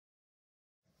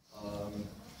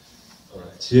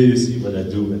Here you see what I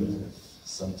do when I have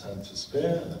some time to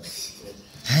spare.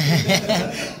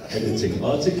 Editing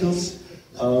articles.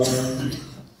 All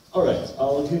right,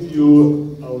 I'll give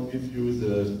you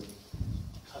the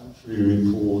country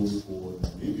report for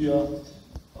Namibia.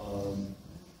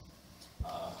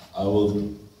 I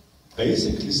will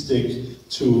basically stick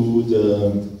to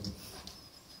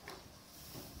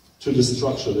the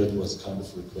structure that was kind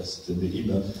of requested in the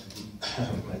email.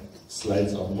 My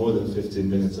slides are more than 15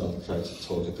 minutes. I'll try to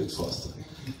talk a bit faster.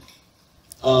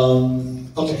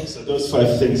 Okay, so those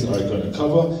 5 things are going to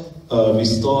cover. We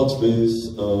start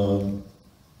with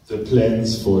the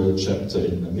plans for a chapter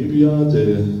in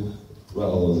Namibia.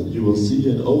 Well, you will see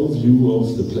an overview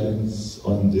of the plans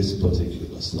on this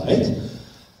particular slide.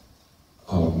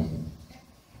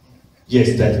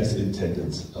 Yes, that is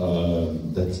intended.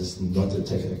 That is not a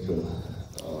technical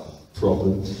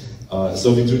problem.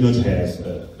 So we do not have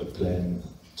a plan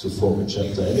to form a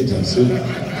chapter anytime soon.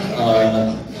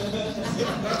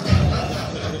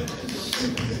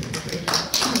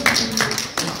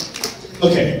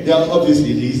 Okay, there are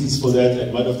obviously reasons for that,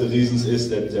 and one of the reasons is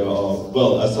that there are,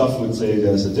 well, Asaf would say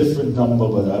there's a different number,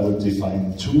 but I would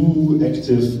define 2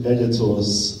 active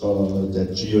editors that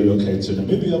geolocate to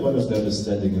Namibia. One of them is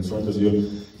standing in front of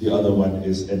you, the other one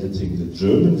is editing the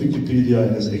German Wikipedia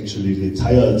and is actually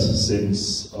retired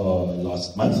since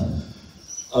last month.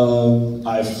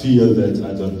 I feel that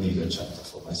I don't need a chapter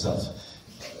for myself.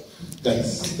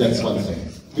 That's one thing.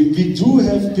 We do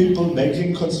have people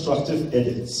making constructive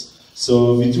edits.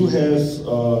 So we do have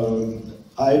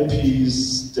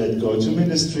IPs that go to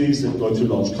ministries, that go to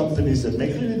large companies, that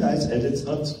make really nice edits,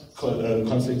 not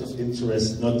conflict of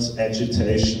interest, not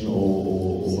agitation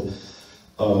or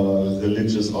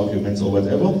religious arguments or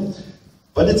whatever.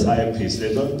 But it's IPs.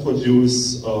 They don't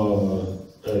produce a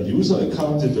user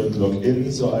account, they don't log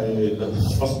in, so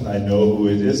often I know who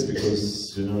it is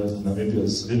because, you know, Namibia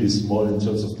is really small in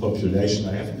terms of population.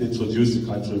 I haven't introduced the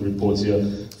country report here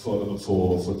for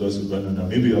those who don't know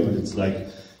Namibia, but it's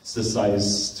the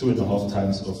size 2.5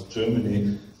 times of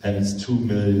Germany, and it's 2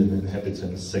 million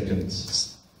inhabitants, second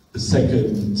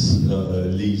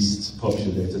least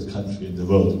populated country in the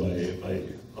world by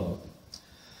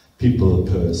people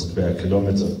per square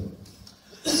kilometer.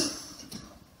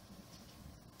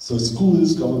 So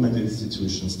schools, government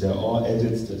institutions, there are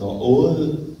edits that are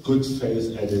all good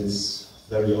faith edits.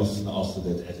 Very often after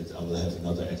that edit I will have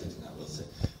another edit and I will say,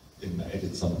 in my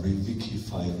edit summary,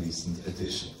 Wikify recent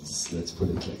additions. Let's put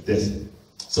it like this.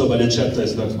 So, but the chapter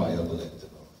is not viable at the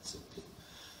moment, simply.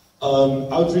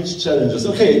 Outreach challenges.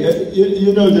 Okay,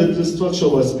 you know that the structure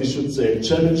was we should say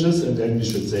challenges and then we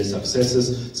should say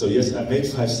successes. So yes, I made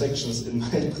 5 sections in my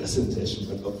presentation,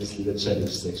 but obviously the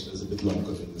challenge section is a bit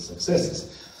longer than the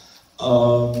successes.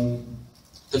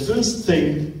 The first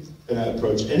thing when I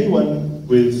approach anyone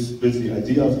with the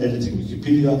idea of editing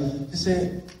Wikipedia is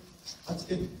say, what's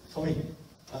in for me?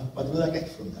 What will I get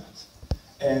from that?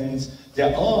 And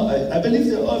there are, I believe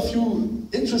there are a few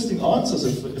interesting answers,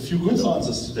 a few good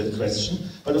answers to that question,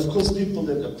 but of course people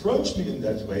that approach me in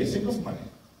that way think of money,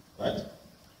 right?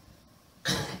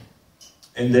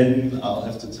 And then I'll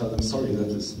have to tell them, sorry, that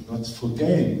is not for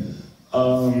gain.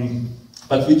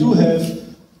 But we do have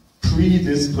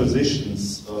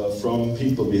predispositions from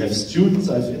people. We have students.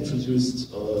 I've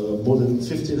introduced more than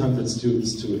 1,500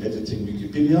 students to editing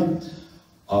Wikipedia.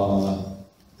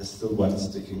 There's still one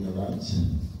sticking around.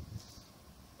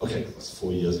 Okay, it was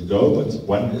 4 years ago, but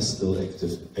one is still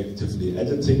actively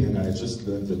editing, and I just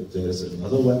learned that there's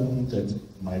another one that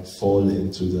might fall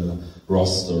into the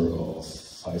roster of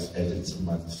 5 edits a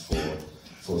month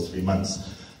for 3 months.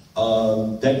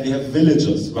 Then we have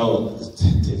villagers. Well,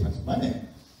 they want money.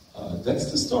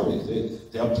 That's the story.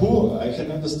 They are poor. I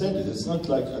can understand it. It's not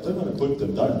like, I don't want to put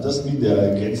them down. It doesn't mean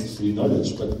they're against free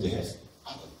knowledge, but they have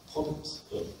other problems.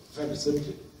 Very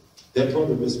simply. Their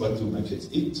problem is, what do my kids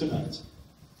eat tonight?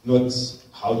 Not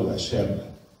how do I share my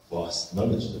vast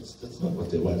knowledge. That's not what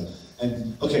they want.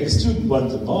 And okay, the student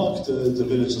wants a mark, the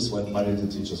villagers want money, the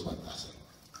teachers want nothing.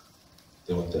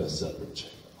 They want their salary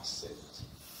check, I must say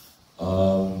that.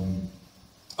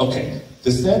 Okay,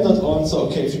 the standard answer,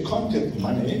 okay, if you can't get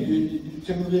money, you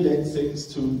can relate things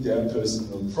to their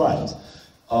personal pride.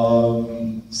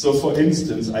 So for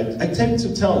instance, I tend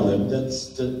to tell them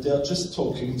that they're just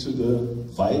talking to the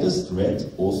widest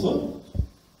read author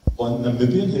on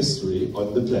Namibian history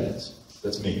on the planet.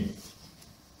 That's me.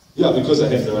 Yeah, because I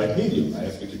have the right medium. I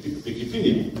have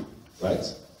Wikipedia,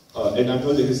 right? And I'm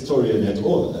not a historian at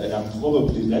all, and I'm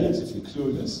probably relatively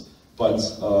clueless. But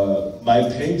my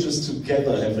pages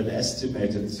together have an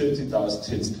estimated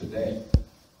 30,000 hits per day.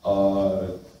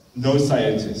 No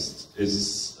scientist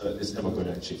is ever going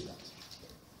to achieve that.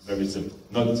 Very simple.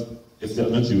 Not if they're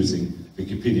not using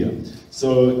Wikipedia.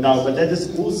 So now, but that is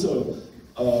also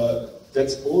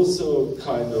that's also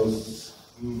kind of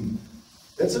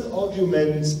that's an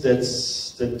argument that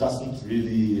doesn't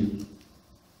really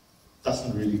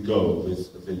go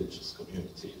with the village's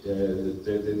community.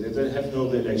 They have no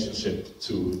relationship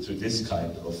to this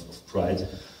kind of pride.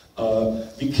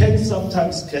 We can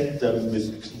sometimes get them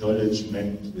with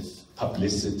acknowledgement, with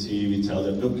publicity. We tell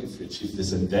them, look, if you achieve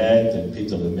this and that, then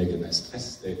Peter will make a nice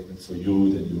press statement for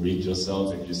you, then you read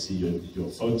yourself and you see your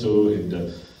photo in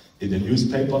the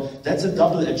newspaper. That's a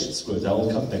double-edged sword. I will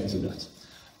come back to that.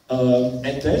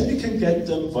 And then we can get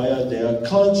them via their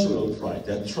cultural pride,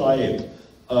 their tribe.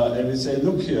 And we say,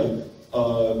 look here,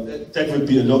 that would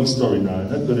be a long story now, I'm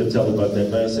not going to tell about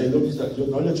that, but I say, look, your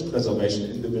knowledge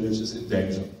preservation in the village is in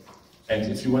danger.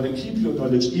 And if you want to keep your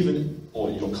knowledge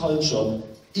or your culture,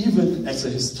 even as a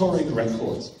historic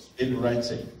record in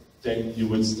writing, then you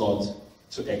will start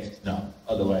to act now.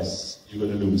 Otherwise, you're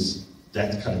going to lose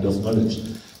that kind of knowledge.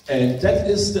 And that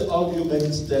is the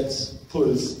argument that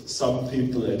pulls some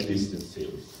people, at least in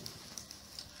theory.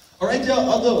 All right, there are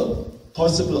other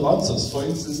possible answers. For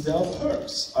instance, there are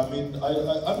perks. I mean,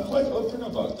 I'm quite open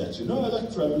about that. You know, I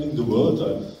like traveling the world.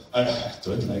 I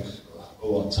don't like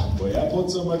Tambo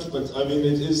Airport so much, but I mean,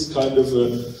 it is kind of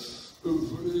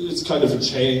a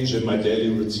change in my daily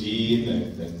routine,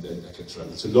 and I can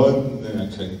travel to London, and I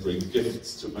can bring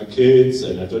gifts to my kids,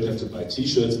 and I don't have to buy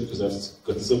t-shirts because I've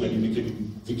got so many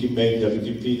Wikimedia,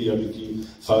 Wikipedia, Wiki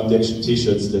Foundation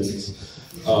t-shirts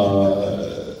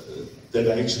that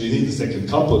I actually need a second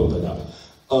cup open up.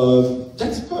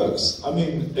 That's perks. I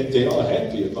mean, and they are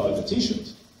happy about the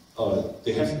t-shirt.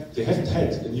 They haven't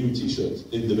had a new t-shirt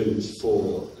in the village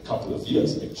for a couple of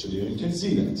years, actually, and you can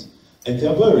see that. And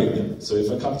they're wearing them. So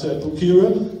if I come to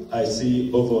Epokira, I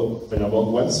see when I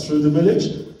walk once through the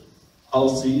village, I'll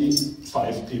see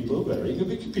 5 people wearing a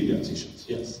Wikipedia t-shirt,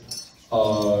 yes.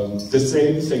 The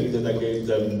same thing that I gave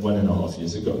them 1.5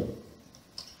 years ago.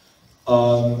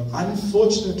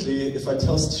 Unfortunately, if I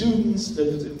tell students that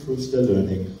it improves their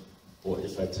learning, or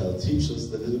if I tell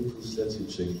teachers that it improves their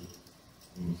teaching,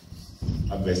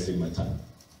 I'm wasting my time.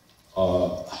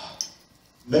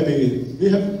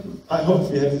 I hope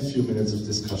we have a few minutes of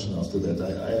discussion after that.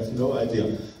 I have no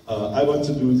idea. I want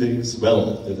to do things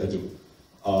well that I do.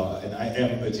 And I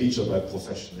am a teacher by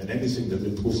profession, and anything that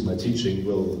improves my teaching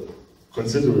will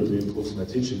considerably improve my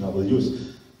teaching I will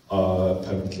use.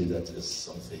 Apparently that is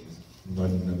something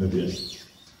non-Namibian.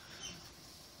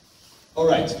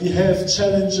 Alright, we have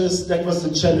challenges. That was the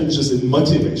challenges in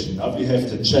motivation. Now we have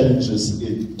the challenges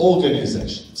in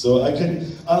organization. So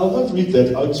I'll not read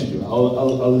that out to you.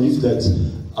 I'll leave that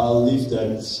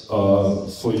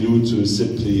for you to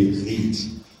simply read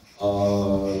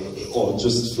or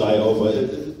just fly over.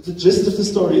 The gist of the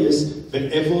story is,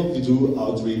 whenever we do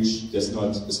outreach, there's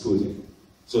not a school day.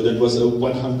 So that was a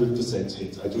 100%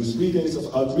 hit. I do 3 days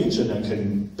of outreach, and I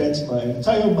can bet my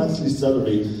entire monthly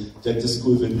salary that the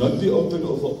school will not be open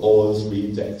over all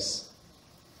 3 days.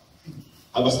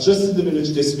 I was just in the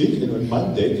village this week, and on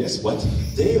Monday, guess what?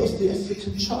 Day of the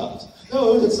African Child.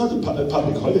 No, that's not a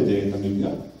public holiday in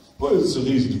Namibia. Well, it's a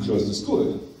reason to close the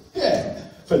school. Yeah,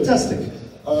 fantastic.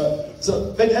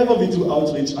 So whenever we do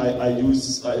outreach, I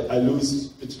lose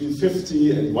between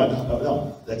 50 and 100,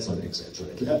 no, that's not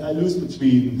exaggerated. I lose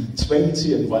between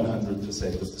 20 and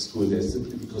 100% of the school days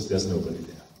simply because there's nobody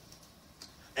there.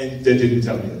 And they didn't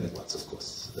tell me that at once, of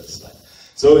course, that's fine.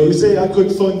 So you say I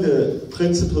could phone the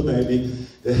principal maybe,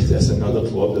 there's another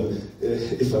problem.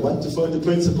 If I want to phone the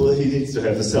principal, he needs to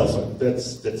have a cell phone.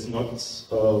 That's not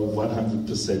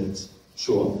 100%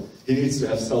 sure. He needs to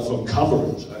have cell phone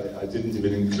coverage. I didn't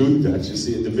even include that. You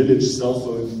see, in the village, cell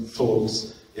phone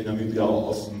talks in Namibia are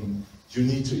often, you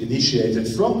need to initiate it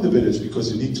from the village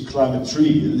because you need to climb a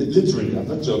tree. Literally, I'm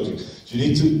not joking. You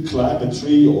need to climb a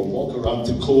tree or walk around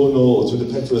the corner or to the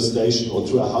petrol station or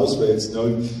to a house where it's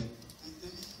known.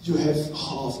 You have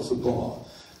half of a bar,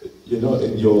 you know,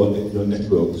 in your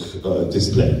network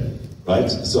display. Right?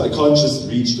 So I can't just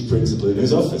reach the principal in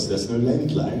his office. There's no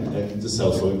landline, and the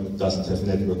cell phone doesn't have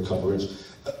network coverage.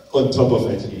 On top of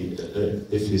it,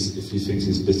 if he thinks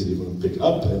he's busy, he won't pick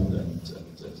up, and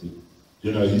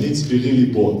he needs to be really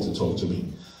bored to talk to me.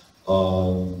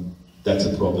 That's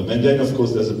a problem. And then, of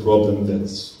course, there's a problem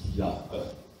that's,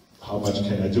 how much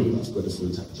can I do? I've got a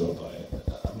full-time job.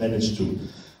 I managed to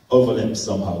overlap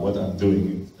somehow what I'm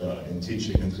doing in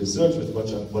teaching and research with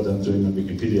what I'm doing on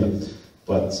Wikipedia.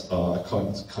 But I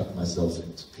can't cut myself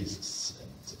into pieces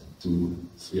and do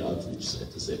 3 outreaches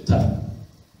at the same time.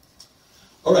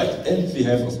 All right, and we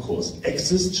have, of course,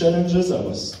 access challenges. I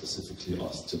was specifically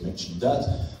asked to mention that.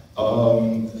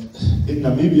 In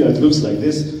Namibia, it looks like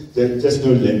this. There's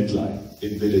no landline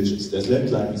in villages. There's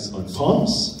landlines on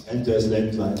farms, and there's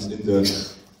landlines in the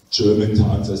German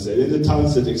towns, I said, in the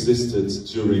towns that existed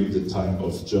during the time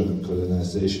of German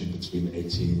colonization between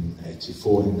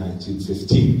 1884 and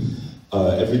 1915.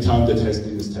 Every town that has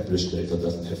been established later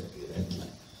doesn't have a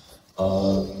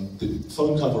landline. The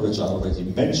phone coverage I already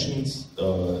mentioned.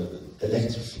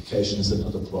 Electrification is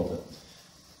another problem.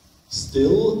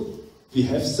 Still, we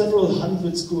have several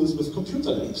hundred schools with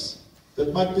computer labs.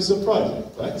 That might be surprising,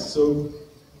 right? So,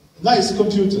 nice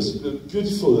computers,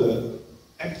 beautiful,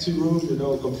 empty room, you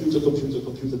know, computer,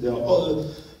 they are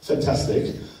all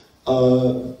fantastic.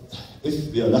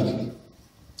 If we are lucky,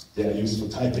 they are used for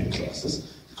typing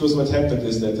classes. Because what happened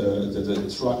is that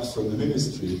a truck from the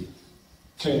ministry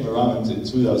came around in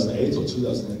 2008 or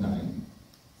 2009,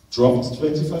 dropped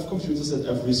 25 computers at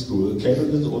every school,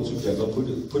 cabled it all together, put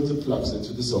the plugs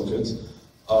into the socket,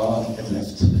 and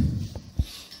left.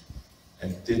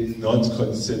 And did not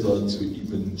consider to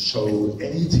even show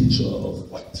any teacher of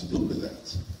what to do with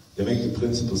that. They make the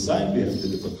principal sign, we have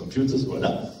delivered computers,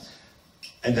 voila.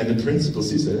 And then the principal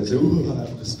sees that and says, oh,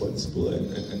 I'm responsible.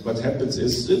 And what happens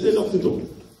is, they lock the door.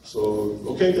 So,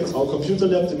 okay, that's our computer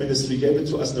lab, the ministry gave it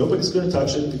to us, nobody's going to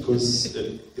touch it, because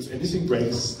if anything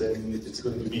breaks, then it's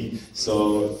going to be me.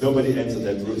 So, nobody entered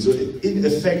that room. So, in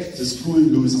effect, the school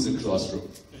loses a classroom.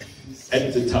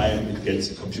 At the time, it gets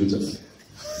a computer.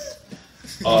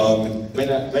 When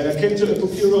I came to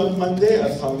Epokiro on Monday, I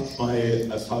found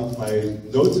my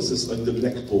notices on the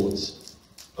blackboard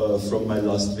from my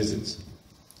last visit.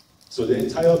 So the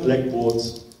entire blackboard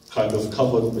kind of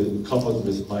covered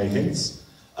with my hints.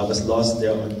 I was last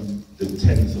there on the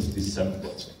 10th of December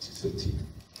 2013.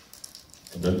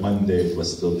 And on Monday it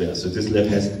was still there. So this lab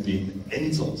hasn't been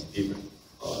entered even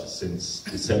since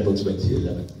December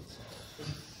 2011.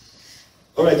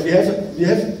 All right, we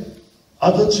have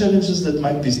other challenges that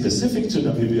might be specific to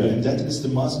Namibia, and that is the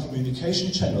mass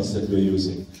communication channels that we're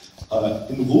using.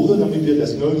 In rural Namibia,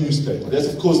 there's no newspaper. There's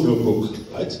of course no book,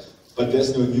 right? But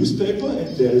there's no newspaper,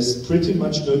 and there's pretty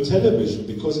much no television,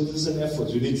 because it is an effort.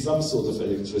 You need some sort of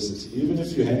electricity. Even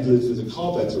if you handle it with a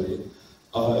car battery,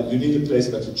 you need a place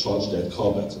where to charge that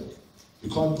car battery. You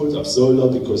can't put up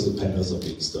solar because the panels are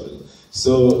being stolen.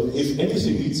 So if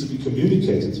anything needs to be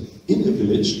communicated in a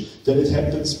village, then it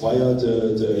happens via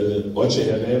the Oche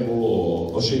Herero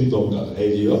or Oshindonga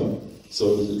radio,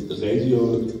 so the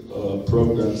radio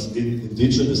programs in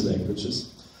indigenous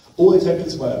languages, or it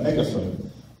happens via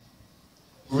megaphone.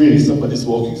 Really, somebody's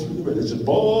walking through the village and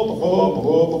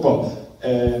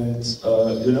and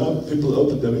you know, people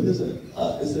open their windows and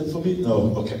is that for me?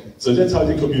 No, okay. So that's how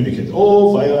they communicate,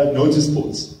 or via notice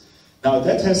boards. Now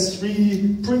that has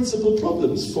three principal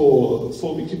problems for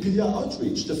Wikipedia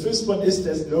outreach. The first one is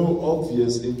there's no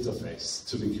obvious interface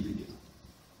to Wikipedia,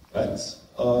 right?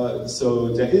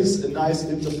 So there is a nice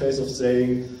interface of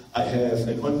saying, I have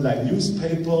an online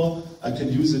newspaper, I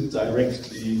can use it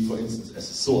directly, for instance, as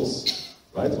a source,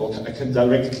 right? Or I can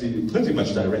directly, pretty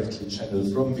much directly channel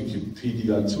from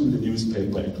Wikipedia to the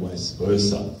newspaper and vice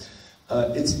versa.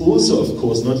 It's also, of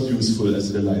course, not useful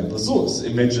as a reliable source.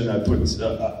 Imagine I put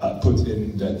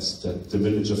in that the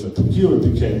village of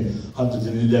Epokiro became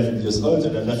 111 years old,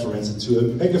 and I reference it to a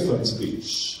megaphone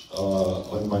speech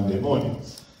on Monday morning.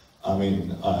 I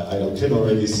mean, I can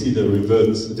already see the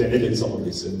edit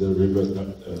summaries and the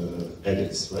revert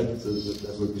edits, right?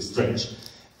 That would be strange.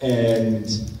 And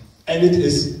it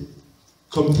is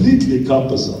completely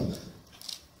cumbersome,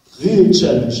 really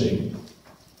challenging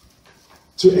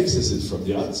to access it from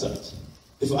the outside.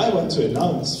 If I want to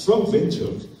announce from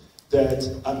Windhoek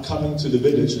that I'm coming to the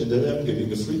village and that I'm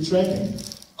giving a free training,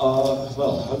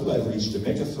 well, how do I reach the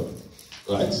megaphone,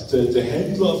 right? The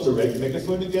handler of the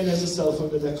megaphone again has a cell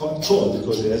phone that I can't call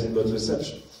because it hasn't got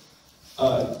reception.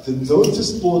 The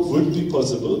notice board would be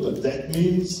possible, but that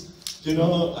means, you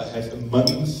know, I have a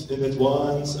month in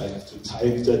advance, I have to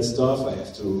type that stuff, I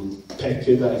have to pack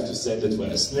it, I have to send it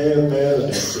via snail mail, I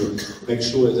have to make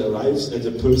sure it arrives at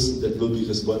a person that will be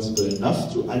responsible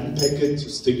enough to unpack it, to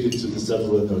stick it to the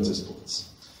several notice boards.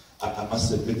 I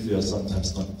must admit we are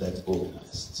sometimes not that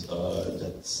organized.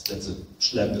 That's a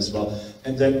schlep as well.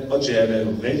 And then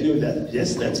OGR radio,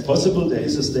 yes, that's possible. There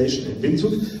is a station in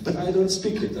Windhoek, but I don't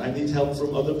speak it. I need help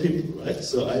from other people, right?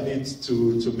 So I need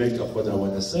to make up what I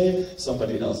want to say.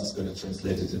 Somebody else is going to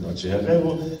translate it in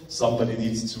OGR. Somebody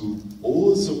needs to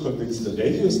also convince the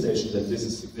radio station that this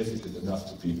is significant enough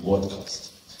to be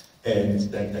broadcast.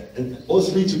 And all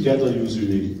three together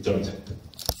usually don't happen.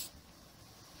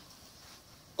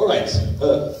 All right,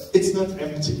 it's not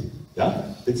empty,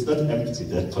 yeah? It's not empty,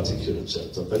 that particular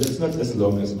chapter, but it's not as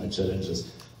long as my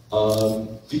challenges.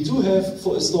 We do have,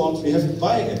 for a start, we have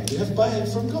buy-in. We have buy-in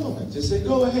from government. They say,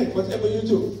 go ahead, whatever you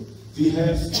do. We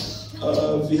have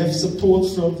support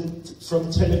from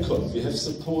telecom. We have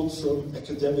support from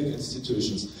academic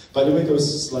institutions. By the way,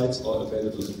 those slides are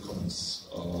available in Commons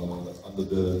under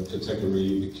the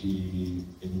category Wiki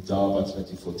in DARPA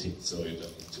 2014, so you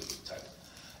don't need to type.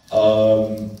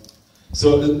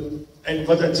 And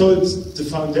what I told the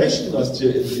foundation last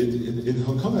year in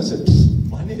Hong Kong, I said,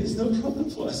 money is no problem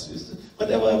for us.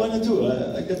 Whatever I want to do,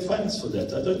 I get finance for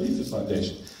that. I don't need the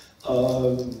foundation.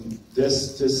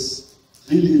 There's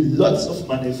really lots of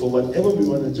money for whatever we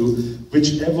want to do,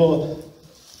 whichever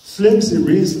flimsy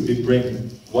reason we bring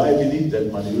why we need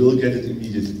that money, we'll get it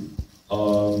immediately.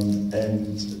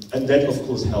 And that of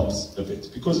course helps a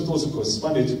bit, because it also costs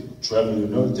money to travel, you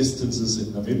know, distances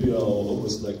in Namibia are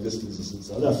almost like distances in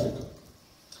South Africa.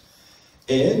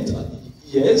 And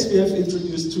yes, we have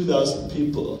introduced 2,000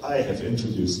 people. I have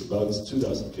introduced about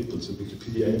 2,000 people to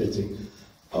Wikipedia editing.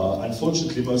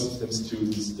 Unfortunately, most of them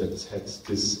students that had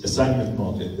this assignment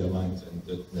mark in their mind and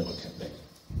that never came back.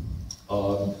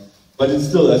 But it's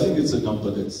still, I think it's a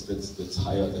number that's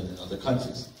higher than in other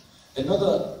countries.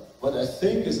 Another, what I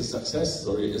think is a success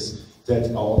story is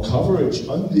that our coverage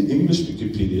on the English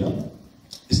Wikipedia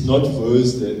is not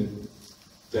worse than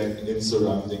in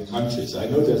surrounding countries. I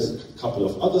know there's a couple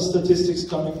of other statistics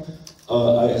coming.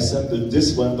 I assembled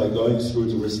this one by going through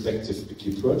the respective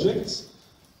wiki projects,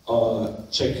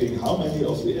 checking how many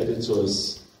of the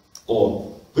editors,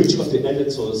 or which of the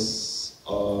editors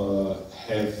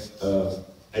have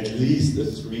at least a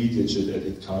 3-digit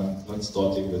edit count, not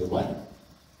starting with a 1.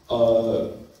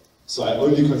 So I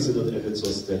only considered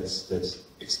editors that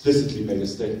explicitly made a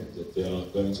statement that they are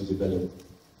going to develop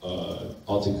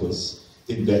articles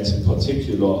in that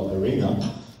particular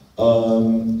arena.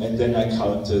 And then I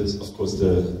counted, of course,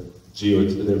 the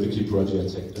Wiki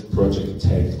project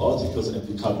tagged articles, and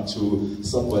we come to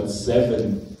somewhat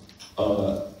 7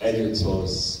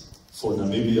 editors for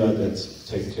Namibia that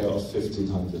take care of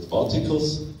 1,500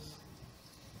 articles,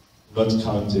 not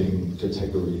counting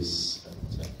categories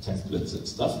and templates and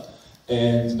stuff.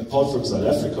 And apart from South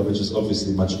Africa, which is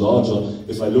obviously much larger,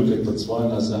 if I look at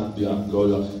Botswana, Zambia,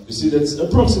 Angola, you see that's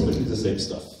approximately the same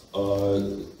stuff. But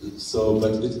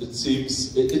it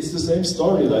seems, it's the same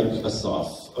story like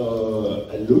Asaf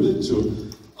alluded to.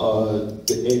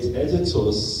 The 8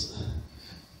 editors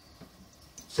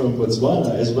from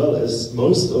Botswana, as well as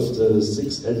most of the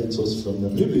 6 editors from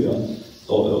Namibia,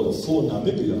 or for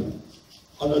Namibia,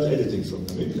 are not editing from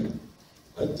Namibia.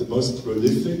 Right? The most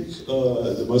prolific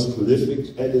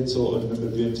editor on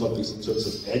Namibian topics in terms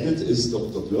of edit is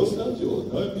Dr. Blofeld. You all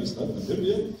know him, he's not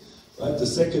Namibian. Right? The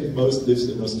second most lives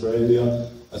in Australia.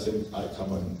 I think I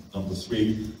come on number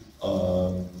 3.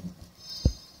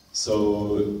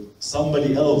 So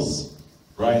somebody else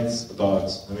writes about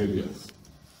Namibia,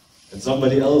 and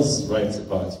somebody else writes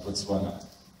about Botswana,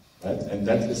 right? And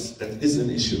that is an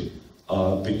issue,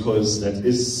 because that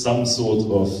is some sort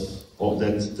of, or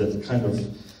that kind of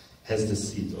has the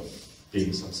seed of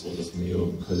being some sort of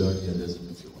neo-colonialism,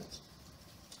 if you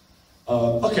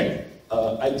want. Okay,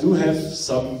 I do have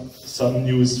some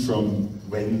news from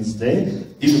Wednesday,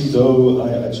 even though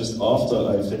I just after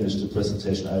I finished the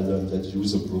presentation I learned that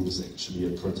user group is actually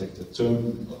a protected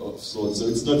term of sorts. So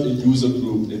it's not a user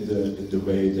group in the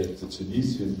way that the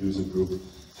Tunisian user group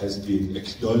has been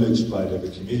acknowledged by the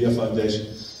Wikimedia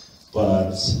Foundation,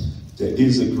 but there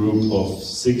is a group of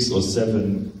 6 or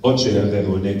 7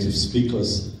 Oche native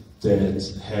speakers that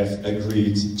have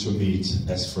agreed to meet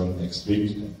as from next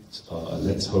week. And,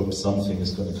 let's hope something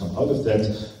is going to come out of that.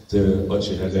 The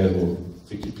Oche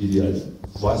Wikipedia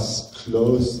was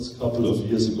closed a couple of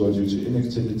years ago due to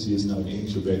inactivity, is now an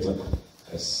incubator,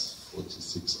 has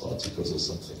 46 articles or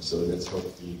something, so let's hope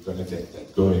we're going to get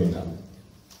that going now.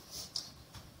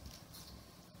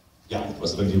 Yeah, it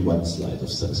was only one slide of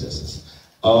successes.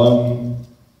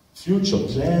 Future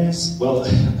plans, well, I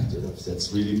don't know if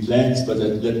that's really plans, but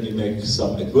let me make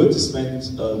some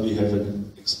advertisement. We have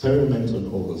an experiment on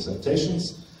oral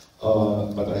citations,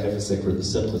 but I have a separate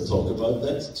talk about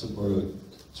that tomorrow at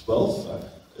 12.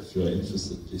 If you are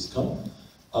interested, please come.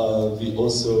 I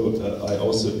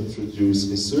also introduce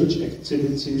research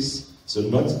activities, so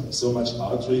not so much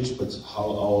outreach, but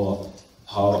how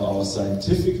our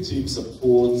scientific team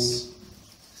supports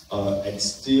and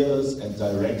steers and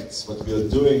directs what we are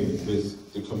doing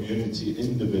with the community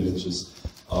in the villages.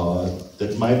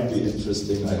 That might be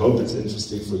interesting. I hope it's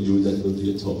interesting for you. That will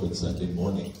be a talk on Sunday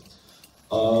morning.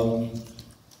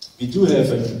 We do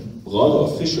have a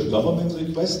rather official government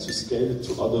request to scale it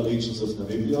to other regions of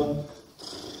Namibia.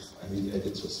 I need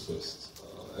editors first.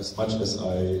 as much as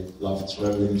I love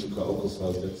traveling to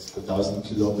Kaukofeld, that's 1,000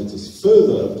 kilometers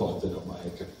further apart than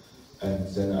Omaeke. And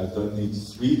then I don't need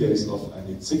 3 days off, I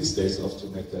need 6 days off to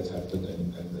make that happen,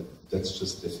 and that's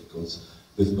just difficult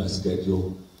with my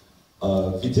schedule.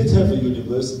 We did have a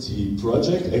university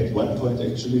project, at one point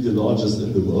actually the largest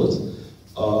in the world.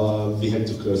 We had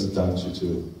to close it down due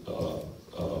to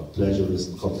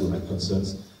plagiarism, copyright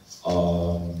concerns.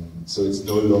 So it's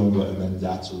no longer a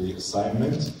mandatory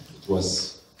assignment. It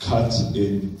was cut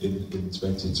in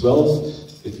 2012.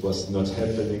 It was not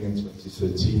happening in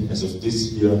 2013. As of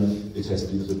this year, it has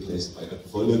been replaced by a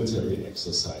voluntary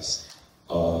exercise.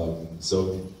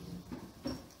 So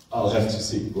I'll have to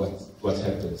see what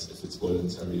happens if it's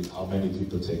voluntary, how many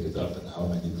people take it up, and how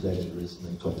many plagiarism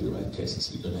and copyright cases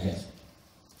we're going to have.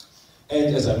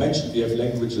 And as I mentioned, we have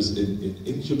languages in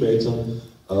incubator.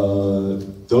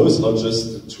 Those are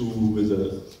just two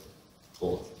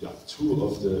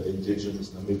of the indigenous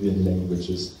Namibian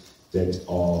languages that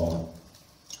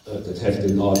have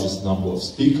the largest number of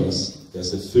speakers.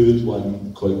 There's a third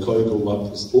one called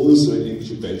Kolgowap, is also an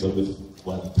incubator with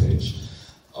 1 page.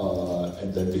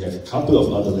 And then we have a couple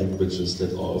of other languages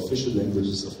that are official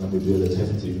languages of Namibia that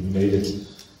haven't even made it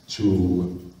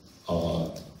to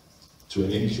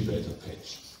an incubator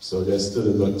page. So there's still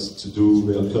a lot to do.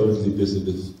 We are currently busy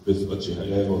with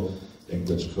Ochiharero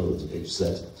language code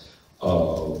HZ.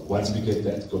 Once we get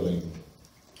that going,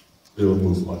 we will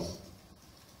move on.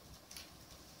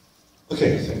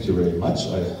 Okay, thank you very much.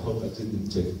 I hope I didn't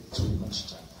take too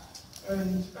much time.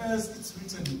 And as it's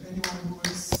written, anyone who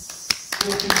is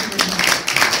thank you very much.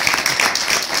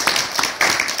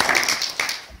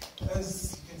 As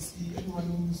you can see, anyone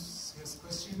who has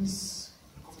questions,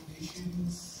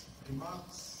 recommendations,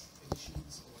 remarks,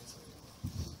 additions, or whatsoever.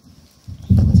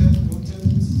 Noted.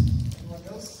 Anyone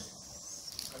else?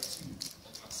 Back to you.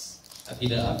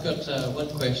 Peter, I've got one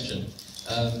question.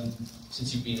 Since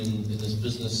you've been in this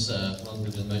business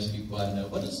longer than most people I know,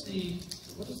 what does the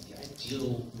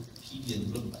ideal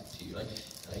Wikipedian look like to you? Like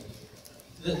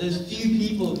there's few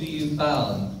people who you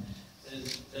found.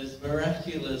 There's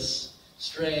miraculous,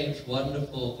 strange,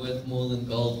 wonderful, worth more than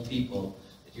gold people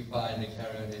that you find and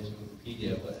carry on into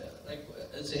Wikipedia.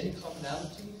 Is there any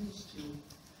commonality as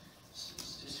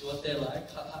to what they're like?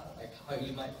 How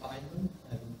you might find them?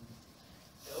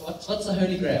 What's the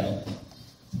Holy Grail?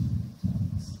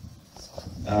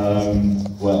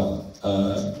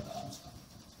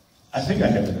 I think I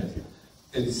have an idea.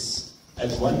 It's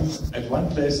at once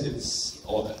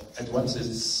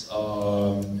it's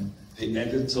the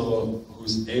editor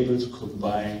who's able to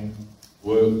combine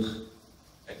work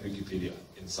and Wikipedia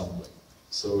in some way.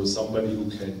 So somebody who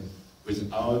can,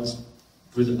 without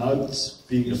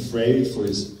being afraid for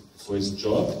his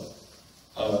job,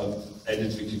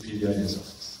 edit Wikipedia in his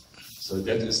office. So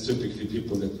that is typically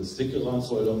people that will stick around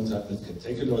for a long time, that can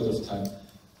take a lot of time.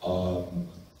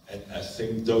 And I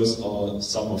think those are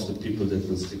some of the people that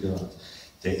will stick around.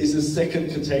 There is a second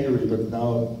category, but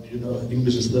now, you know,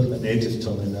 English is not my native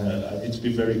tongue, and I need to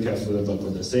be very careful about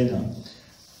what I say now.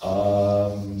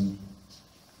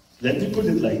 Let me put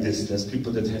it like this: there's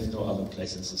people that have no other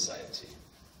place in society.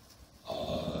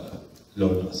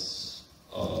 Loners.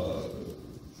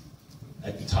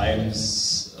 At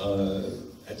times,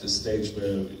 at a stage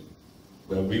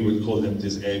where we would call them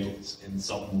disabled in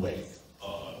some way,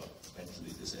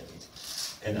 mentally disabled.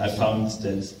 And I found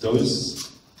that those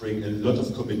bring a lot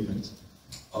of commitment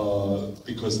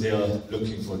because they are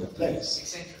looking for their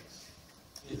place.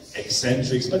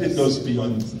 Eccentrics, but it goes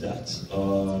beyond that.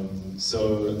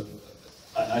 So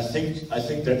I think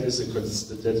that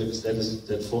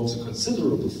that forms a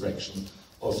considerable fraction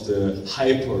of the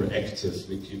hyperactive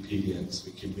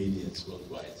Wikimedians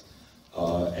worldwide.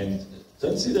 And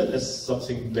don't see that as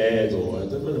something bad, or I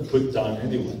don't want to put down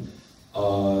anyone.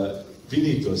 We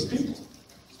need those people.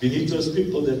 We need those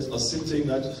people that are sitting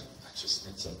at, I just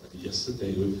met somebody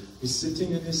yesterday who's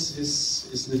sitting in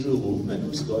his little room and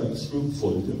who's going through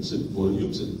volumes and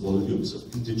volumes and volumes of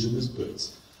indigenous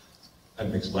birds.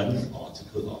 And makes one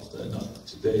article after another,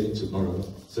 today, tomorrow,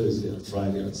 Thursday, and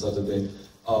Friday, and Saturday.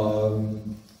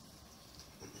 And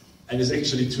is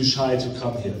actually too shy to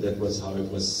come here. That was how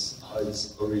it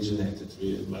originated.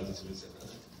 We invited him and said,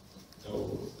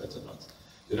 no, better not.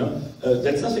 You know,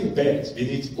 that's nothing bad. We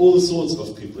need all sorts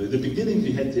of people. In the beginning,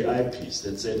 we had the IPs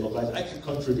that said, all right, I can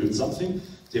contribute something.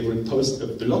 They would post a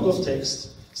block of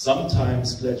text,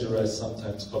 sometimes plagiarized,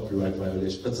 sometimes copyright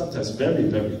violation, but sometimes very,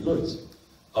 very good.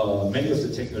 Many of the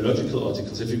technological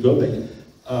articles, if you go back,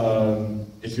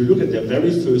 if you look at their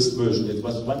very first version, it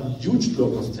was one huge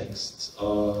block of text,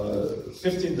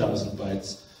 15,000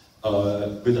 bytes,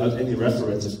 without any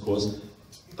reference, of course.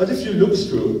 But if you look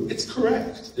through, it's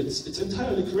correct. It's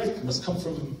entirely correct. It must come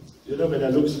from, you know, when I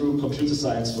look through computer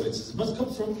science, for instance, it must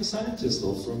come from a scientist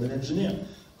or from an engineer.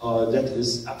 That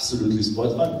is absolutely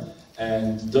spot on.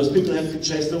 And those people have been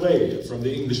chased away from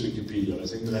the English Wikipedia. I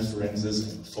think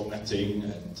references and formatting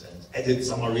and edit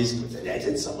summaries, but an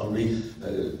edit summary,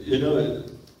 you know,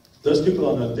 those people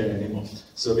are not there anymore.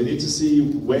 So we need to see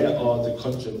where are the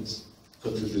content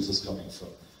contributors coming from.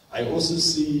 I also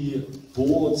see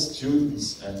board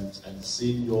students and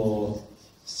senior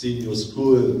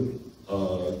school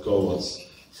goers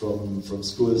from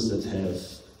schools that have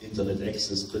internet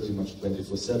access pretty much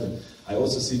 24/7. I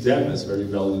also see them as very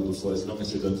valuable for as long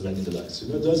as they don't vandalize. You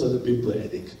know, those are the people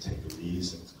adding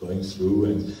categories and going through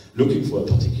and looking for a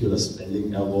particular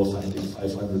spelling error, finding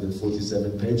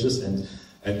 547 pages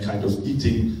and kind of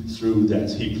eating through that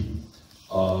heap.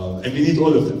 And we need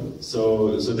all of them.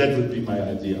 So that would be my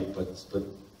idea. But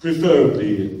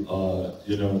preferably,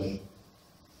 you know,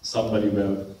 somebody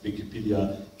where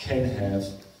Wikipedia can have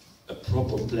a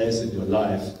proper place in your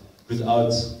life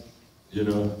without, you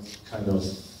know, kind of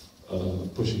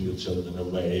pushing your children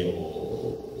away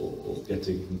or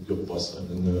getting your boss on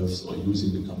the nerves or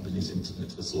using the company's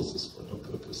internet resources for no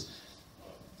purpose.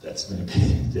 That's maybe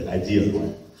the ideal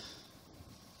one.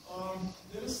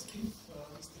 Let us give